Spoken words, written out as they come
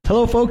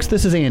Hello folks,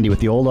 this is Andy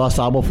with the Old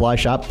AuSable Fly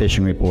Shop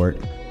Fishing Report.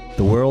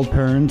 The world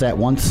turns at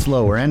once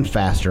slower and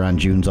faster on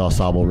June's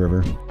AuSable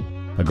River.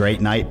 A great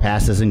night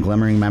passes in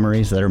glimmering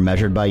memories that are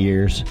measured by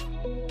years.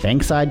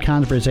 Bankside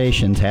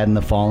conversations had in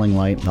the falling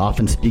light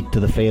often speak to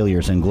the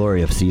failures and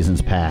glory of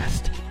seasons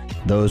past.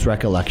 Those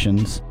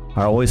recollections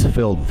are always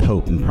filled with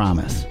hope and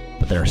promise,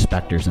 but there are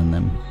specters in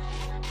them.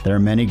 There are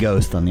many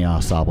ghosts on the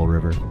AuSable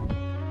River.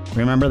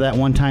 Remember that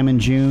one time in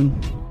June?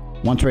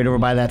 Once right over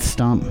by that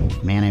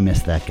stump? Man, I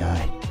miss that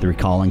guy. The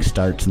recalling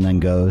starts and then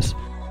goes,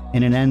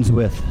 and it ends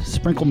with,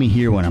 sprinkle me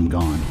here when I'm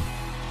gone.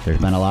 There's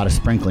been a lot of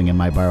sprinkling in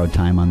my borrowed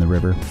time on the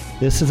river.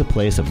 This is a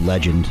place of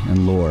legend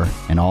and lore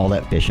and all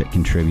that fish it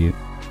contribute.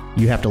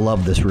 You have to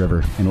love this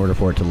river in order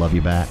for it to love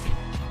you back.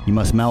 You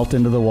must melt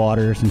into the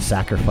waters and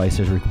sacrifice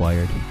is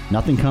required.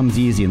 Nothing comes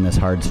easy in this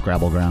hard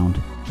scrabble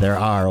ground. There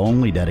are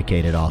only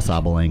dedicated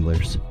AuSable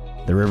anglers.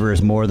 The river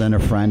is more than a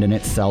friend and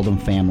it's seldom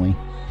family.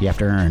 You have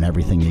to earn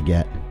everything you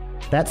get.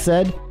 That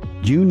said,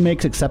 June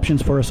makes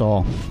exceptions for us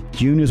all.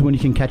 June is when you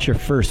can catch your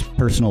first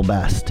personal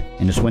best,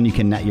 and it's when you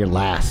can net your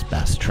last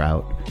best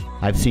trout.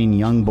 I've seen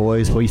young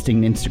boys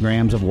hoisting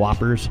Instagrams of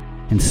whoppers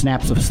and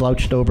snaps of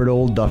slouched over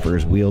old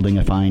duffers wielding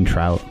a fine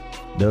trout.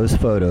 Those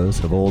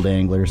photos of old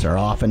anglers are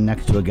often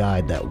next to a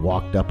guide that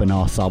walked up an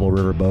AuSable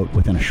River boat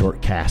within a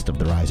short cast of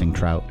the rising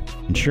trout,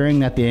 ensuring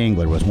that the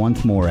angler was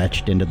once more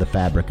etched into the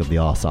fabric of the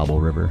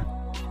AuSable River.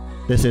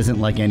 This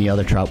isn't like any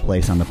other trout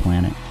place on the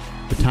planet.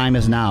 The time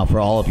is now for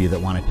all of you that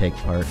want to take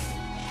part.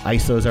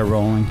 ISOs are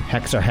rolling,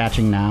 hecks are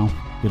hatching now.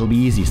 It'll be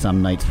easy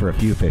some nights for a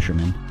few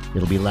fishermen.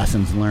 It'll be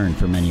lessons learned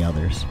for many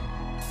others.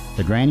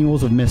 The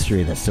granules of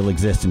mystery that still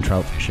exist in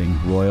trout fishing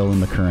roil in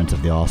the currents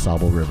of the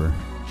AuSable River.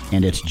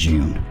 And it's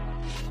June.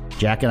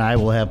 Jack and I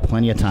will have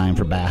plenty of time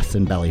for bass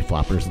and belly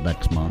floppers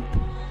next month.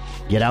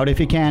 Get out if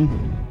you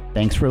can.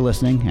 Thanks for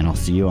listening, and I'll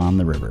see you on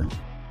the river.